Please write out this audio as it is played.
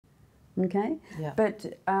Okay? Yeah. But,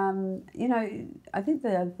 you know, I think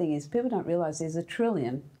the other thing is people don't realise there's a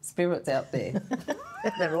trillion spirits out there.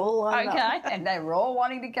 They're all lined up. Okay, and they're all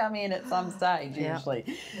wanting to come in at some stage usually.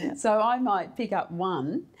 Yeah. So I might pick up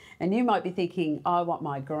one, and you might be thinking, I want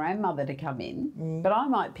my grandmother to come in, but I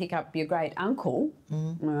might pick up your great uncle,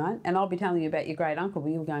 all right, and I'll be telling you about your great uncle, but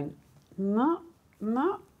you're going, no,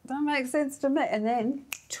 that makes sense to me, and then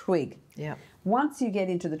twig. Yeah. Once you get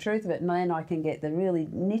into the truth of it, and then I can get the really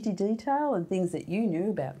nitty detail and things that you knew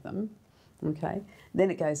about them, okay,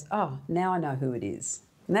 then it goes, oh, now I know who it is.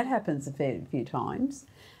 And that happens a fair few times.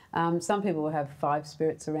 Some people will have 5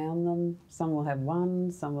 spirits around them, some will have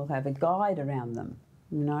 1, some will have a guide around them,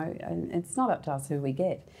 you know, and it's not up to us who we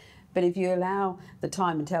get. But if you allow the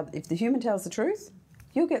time and if the human tells the truth,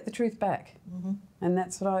 you'll get the truth back. And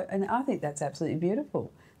that's what I think that's absolutely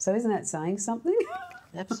beautiful. So isn't that saying something?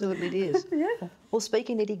 Absolutely it is. Yeah. Well,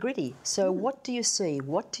 speaking nitty-gritty, so what do you see?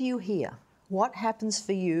 What do you hear? What happens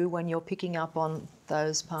for you when you're picking up on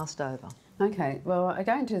those passed over? Okay, well, I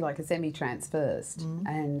go into like a semi-trance first,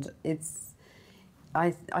 and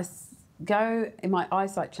I go, and my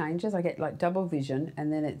eyesight changes, I get like double vision,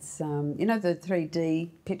 and then it's, you know the 3D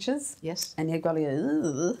pictures? Yes. And you've got to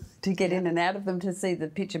go, to get in and out of them to see the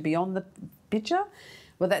picture beyond the picture.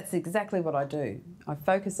 Well, that's exactly what I do. I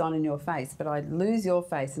focus on in your face, but I lose your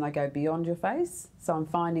face and I go beyond your face. So I'm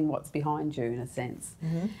finding what's behind you in a sense.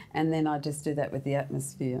 And then I just do that with the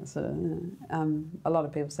atmosphere. So a lot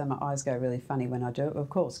of people say my eyes go really funny when I do it,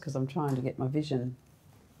 of course, because I'm trying to get my vision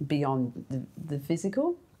beyond the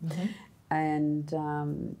physical. And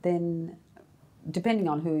then depending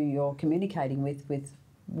on who you're communicating with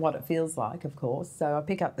what it feels like, of course. So I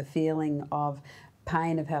pick up the feeling of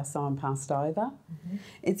pain of how someone passed over.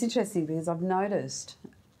 It's interesting because I've noticed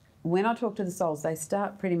when I talk to the souls, they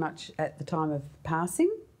start pretty much at the time of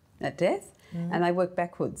passing, at death, and they work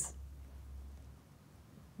backwards.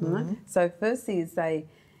 Right? So first thing is I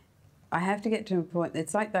have to get to a point,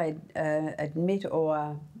 it's like they admit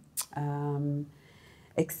or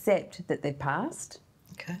accept that they've passed.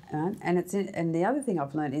 Okay. And the other thing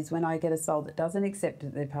I've learned is when I get a soul that doesn't accept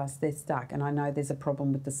that they're passed, they're stuck, and I know there's a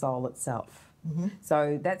problem with the soul itself.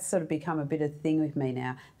 So that's sort of become a bit of a thing with me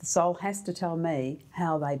now. The soul has to tell me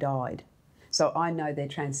how they died, so I know their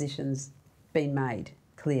transition's been made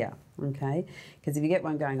clear. Okay, because if you get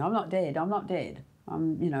one going, I'm not dead,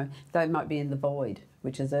 you know, they might be in the void,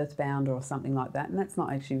 which is earthbound or something like that, and that's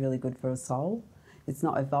not actually really good for a soul. It's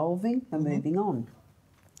not evolving and moving on.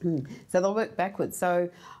 So they'll work backwards. So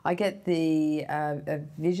I get the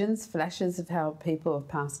visions, flashes of how people have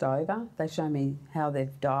passed over. They show me how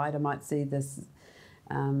they've died. I might see this,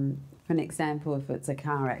 for an example, if it's a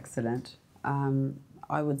car accident,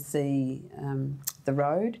 I would see the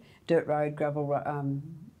road, dirt road, gravel,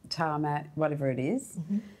 tarmac, whatever it is,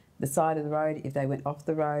 the side of the road. If they went off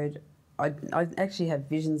the road, I actually have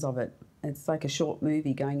visions of it. It's like a short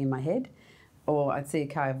movie going in my head, or I'd see a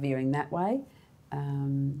car veering that way.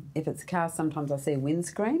 If it's a car, sometimes I see a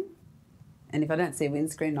windscreen, and if I don't see a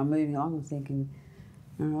windscreen, I'm moving along. I'm thinking,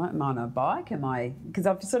 all right, am I on a bike? Am I? Because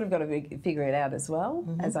I've sort of got to figure it out as well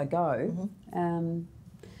as I go. The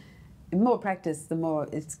more practice, the more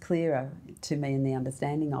it's clearer to me in the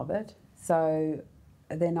understanding of it. So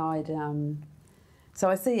then so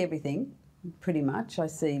I see everything pretty much. I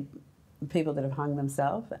see people that have hung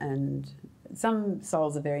themselves, and some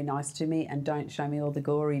souls are very nice to me and don't show me all the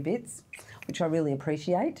gory bits, which I really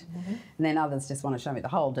appreciate. And then others just want to show me the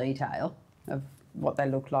whole detail of what they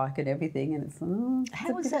look like and everything. And it's,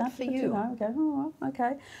 how is that for you? I go, oh,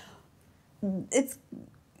 okay. It's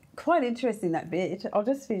quite interesting, that bit. I'll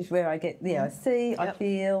just finish where I get, I see, I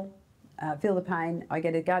feel the pain, I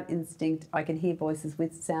get a gut instinct, I can hear voices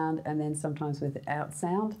with sound and then sometimes without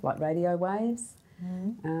sound, like radio waves.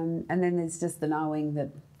 And then there's just the knowing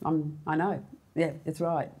that I know, it's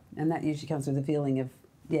right. And that usually comes with a feeling of,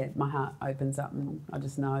 my heart opens up and I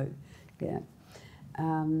just know,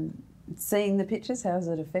 seeing the pictures, how does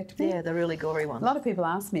it affect me? Yeah, the really gory ones. A lot of people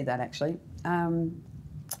ask me that actually.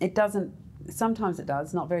 It doesn't, sometimes it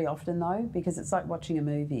does, not very often though, because it's like watching a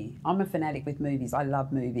movie. I'm a fanatic with movies. I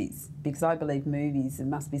love movies because I believe movies, it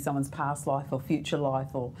must be someone's past life or future life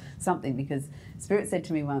or something, because Spirit said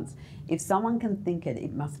to me once, if someone can think it,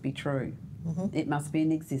 it must be true. It must be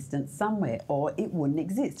in existence somewhere or it wouldn't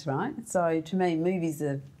exist, right? So to me, movies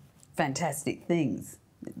are fantastic things.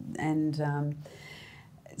 And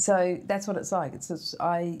so that's what it's like. It's just,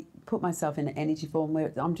 I put myself in an energy form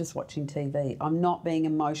where I'm just watching TV. I'm not being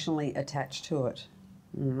emotionally attached to it,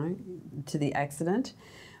 to the accident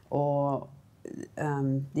or,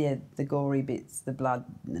 the gory bits, the blood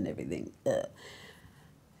and everything.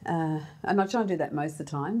 And I try and do that most of the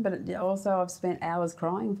time, but also I've spent hours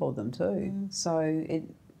crying for them too. So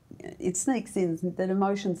it sneaks in, that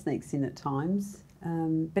emotion sneaks in at times.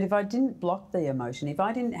 But if I didn't block the emotion, if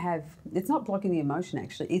I didn't have, it's not blocking the emotion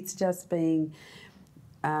actually, it's just being,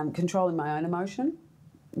 controlling my own emotion.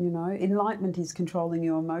 You know, enlightenment is controlling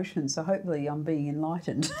your emotion, so hopefully I'm being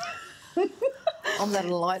enlightened. On that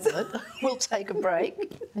enlightenment, we'll take a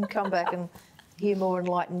break and come back and hear more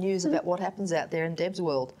enlightened news about what happens out there in Deb's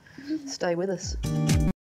world. Stay with us.